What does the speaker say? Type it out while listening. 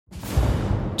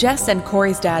Jess and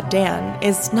Corey's dad, Dan,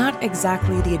 is not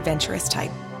exactly the adventurous type.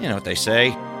 You know what they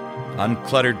say,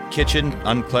 uncluttered kitchen,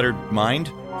 uncluttered mind.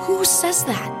 Who says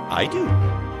that? I do.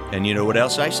 And you know what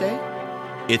else I say?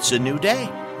 It's a new day,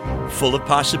 full of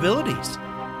possibilities.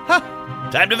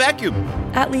 Time to vacuum.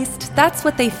 At least that's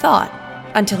what they thought,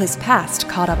 until his past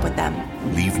caught up with them.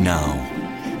 Leave now,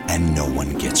 and no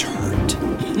one gets hurt.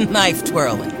 Knife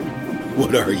twirling.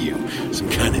 What are you,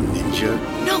 some kind of ninja?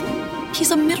 No,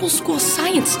 he's a middle school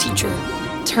science teacher.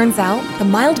 Turns out, the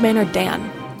mild-mannered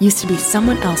Dan used to be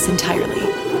someone else entirely.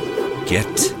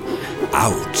 Get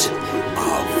out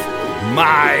of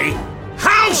My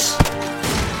house!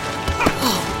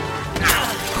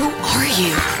 Who are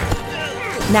you?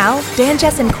 Now, Dan,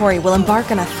 Jess, and Corey will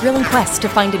embark on a thrilling quest to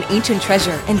find an ancient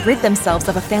treasure and rid themselves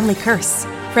of a family curse.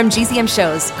 From GZM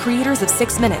Shows, creators of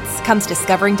 6 Minutes, comes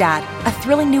Discovering Dad, a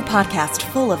thrilling new podcast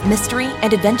full of mystery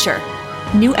and adventure.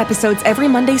 New episodes every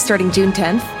Monday starting June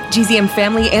 10th. GZM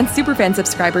family and superfan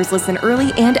subscribers listen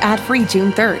early and ad-free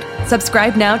June 3rd.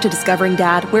 Subscribe now to Discovering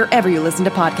Dad wherever you listen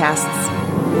to podcasts.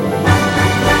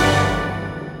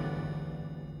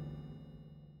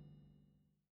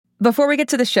 Before we get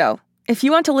to the show, if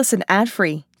you want to listen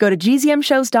ad-free, go to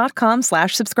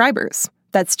gzmshows.com/subscribers.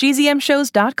 That's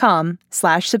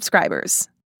gzmshows.com/subscribers.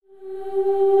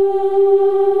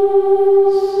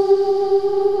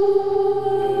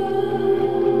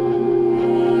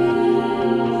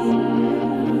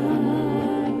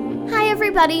 Hi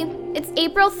everybody, it's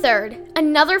April 3rd,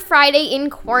 another Friday in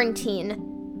quarantine.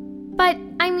 But,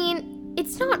 I mean,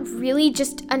 it's not really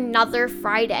just another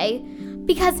Friday,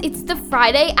 because it's the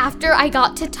Friday after I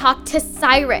got to talk to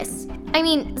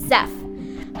Zeph.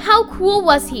 How cool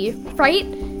was he, right?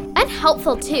 And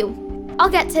helpful too. I'll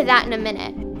get to that in a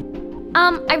minute.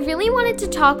 I really wanted to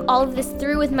talk all of this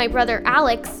through with my brother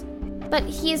Alex, but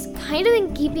he's kind of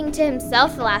been keeping to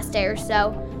himself the last day or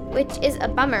so, which is a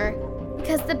bummer,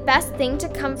 because the best thing to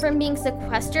come from being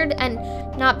sequestered and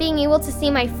not being able to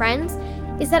see my friends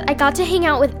is that I got to hang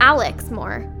out with Alex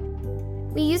more.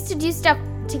 We used to do stuff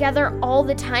together all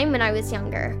the time when I was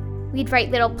younger. We'd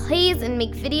write little plays and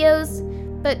make videos,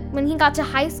 but when he got to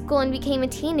high school and became a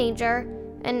teenager,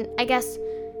 and I guess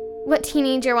what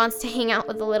teenager wants to hang out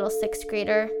with a little 6th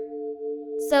grader?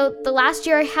 So the last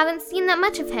year I haven't seen that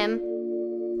much of him.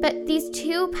 But these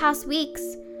 2 past weeks,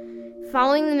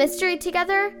 following the mystery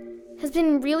together, has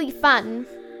been really fun.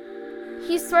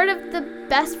 He's sort of the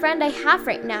best friend I have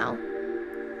right now.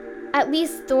 At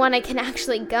least the one I can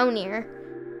actually go near.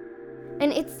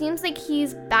 And it seems like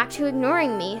he's back to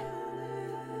ignoring me.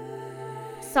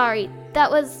 Sorry,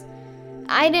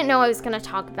 I didn't know I was going to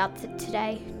talk about it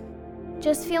today.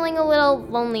 Just feeling a little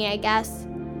lonely, I guess.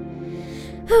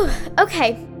 Whew,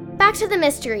 okay, back to the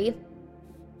mystery.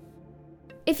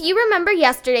 If you remember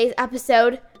yesterday's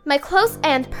episode, my close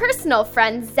and personal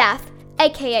friend Zeph,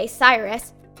 aka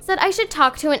Cyrus, said I should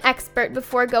talk to an expert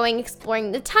before going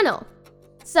exploring the tunnel.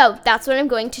 So that's what I'm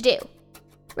going to do.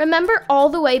 Remember all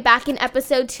the way back in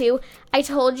episode 2, I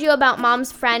told you about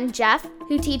Mom's friend Jeff,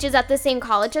 who teaches at the same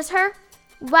college as her?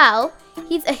 Well,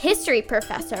 he's a history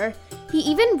professor. He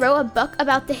even wrote a book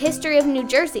about the history of New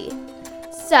Jersey.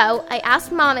 So I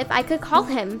asked Mom if I could call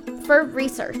him for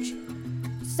research.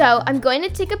 So I'm going to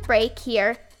take a break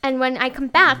here, and when I come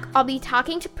back, I'll be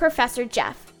talking to Professor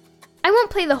Jeff. I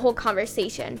won't play the whole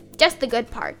conversation, just the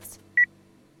good parts.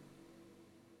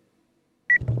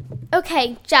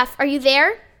 Okay, Jeff, are you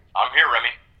there? I'm here,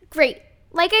 Remy. Great.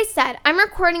 Like I said, I'm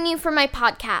recording you for my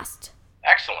podcast.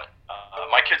 Excellent.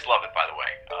 My kids love it, by the way.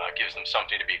 Gives them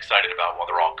something to be excited about while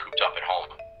they're all cooped up at home.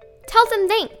 Tell them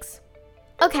thanks.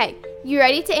 Okay, you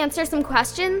ready to answer some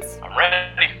questions? I'm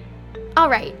ready. All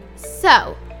right,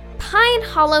 so, Pine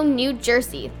Hollow, New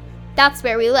Jersey. That's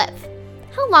where we live.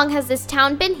 How long has this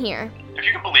town been here? If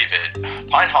you can believe it,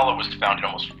 Pine Hollow was founded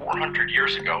almost 400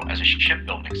 years ago as a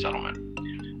shipbuilding settlement.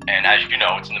 And as you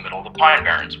know, it's in the middle of the Pine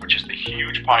Barrens, which is the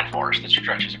huge pine forest that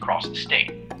stretches across the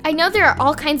state. I know there are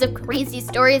all kinds of crazy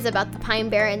stories about the Pine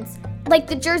Barrens, like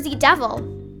the Jersey Devil.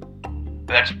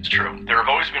 That's true. There have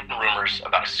always been rumors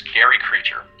about a scary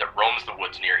creature that roams the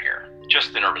woods near here.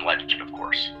 Just an urban legend, of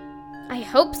course. I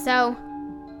hope so.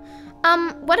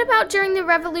 What about during the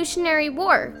Revolutionary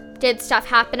War? Did stuff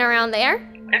happen around there?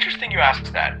 Interesting you ask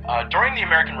that. During the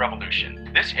American Revolution,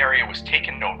 this area was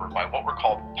taken over by what were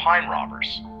called pine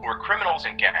robbers, who were criminals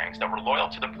and gangs that were loyal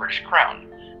to the British Crown.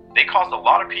 They caused a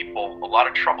lot of people a lot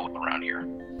of trouble around here.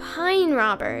 Pine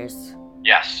robbers?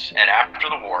 Yes, and after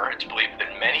the war, it's believed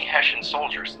that many Hessian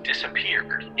soldiers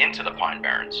disappeared into the Pine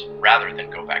Barrens rather than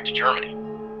go back to Germany.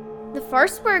 The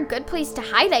forests were a good place to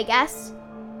hide, I guess.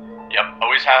 Yep,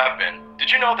 always have been.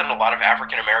 Did you know that a lot of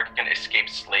African American escaped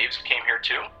slaves came here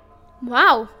too?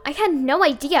 Wow, I had no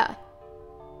idea.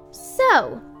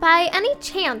 So, by any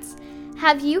chance,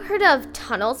 have you heard of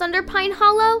tunnels under Pine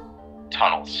Hollow?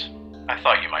 Tunnels. I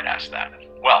thought you might ask that.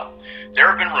 Well, there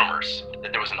have been rumors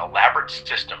that there was an elaborate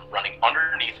system running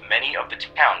underneath many of the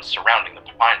towns surrounding the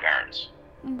Pine Barrens.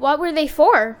 What were they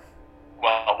for?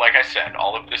 Well, like I said,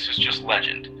 all of this is just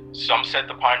legend. Some said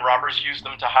the Pine Robbers used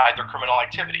them to hide their criminal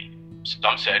activity.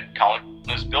 Some said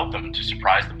colonists built them to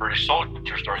surprise the British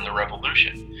soldiers during the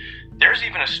Revolution. There's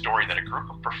even a story that a group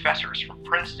of professors from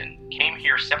Princeton came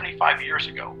here 75 years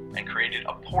ago and created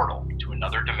a portal to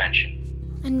another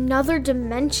dimension. Another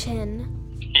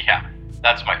dimension? Yeah,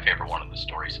 that's my favorite one of the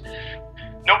stories.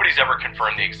 Nobody's ever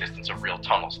confirmed the existence of real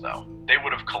tunnels, though. They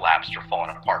would have collapsed or fallen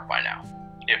apart by now,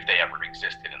 if they ever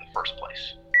existed in the first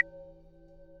place.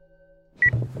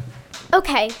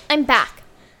 Okay, I'm back.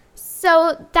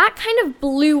 So that kind of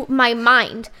blew my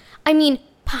mind. I mean,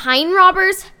 Pine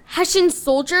Robbers, Hessian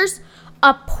soldiers,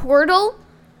 a portal?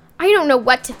 I don't know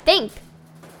what to think.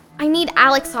 I need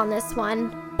Alex on this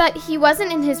one, but he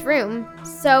wasn't in his room,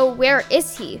 so where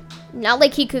is he? Not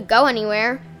like he could go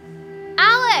anywhere.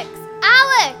 Alex!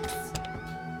 Alex!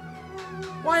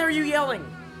 Why are you yelling?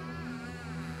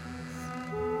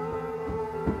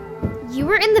 You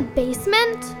were in the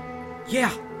basement?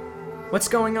 Yeah. What's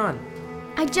going on?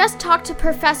 I just talked to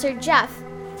Professor Jeff,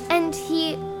 and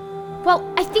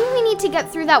well, I think we need to get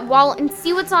through that wall and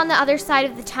see what's on the other side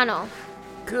of the tunnel.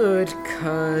 Good,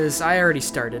 'cause I already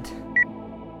started.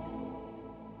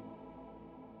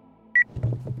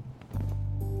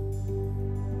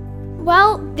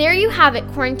 Well, there you have it,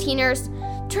 quarantiners.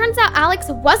 Turns out Alex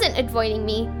wasn't avoiding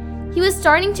me. He was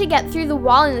starting to get through the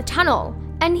wall in the tunnel,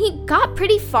 and he got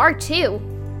pretty far too.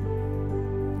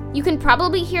 You can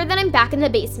probably hear that I'm back in the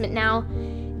basement now,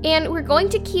 and we're going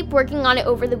to keep working on it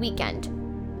over the weekend.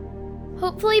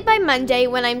 Hopefully by Monday,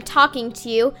 when I'm talking to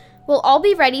you, we'll all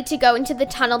be ready to go into the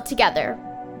tunnel together.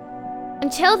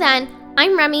 Until then,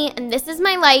 I'm Remy, and this is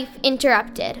my life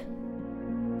interrupted.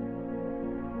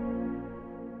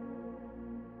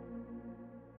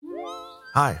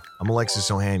 Hi, I'm Alexis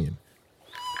Ohanian.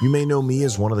 You may know me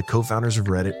as one of the co-founders of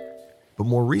Reddit, but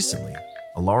more recently,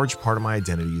 a large part of my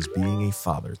identity is being a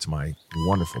father to my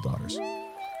wonderful daughters.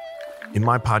 In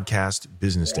my podcast,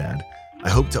 Business Dad, I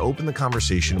hope to open the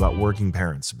conversation about working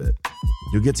parents a bit.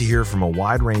 You'll get to hear from a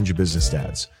wide range of business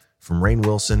dads, from Rainn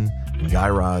Wilson and Guy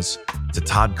Raz to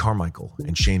Todd Carmichael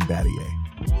and Shane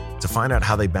Battier, to find out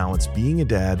how they balance being a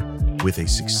dad with a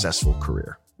successful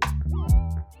career.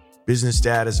 Business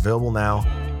Dad is available now,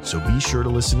 so be sure to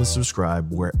listen and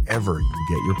subscribe wherever you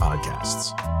get your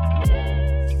podcasts.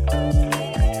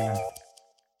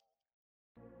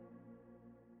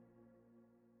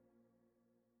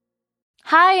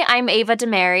 Hi, I'm Ava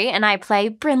DeMary, and I play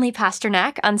Brinley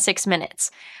Pasternak on 6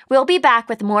 Minutes. We'll be back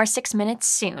with more 6 Minutes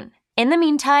soon. In the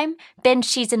meantime, binge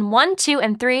season 1, 2,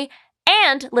 and 3,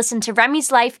 and listen to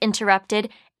Remy's Life Interrupted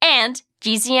and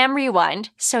GZM Rewind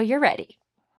so you're ready.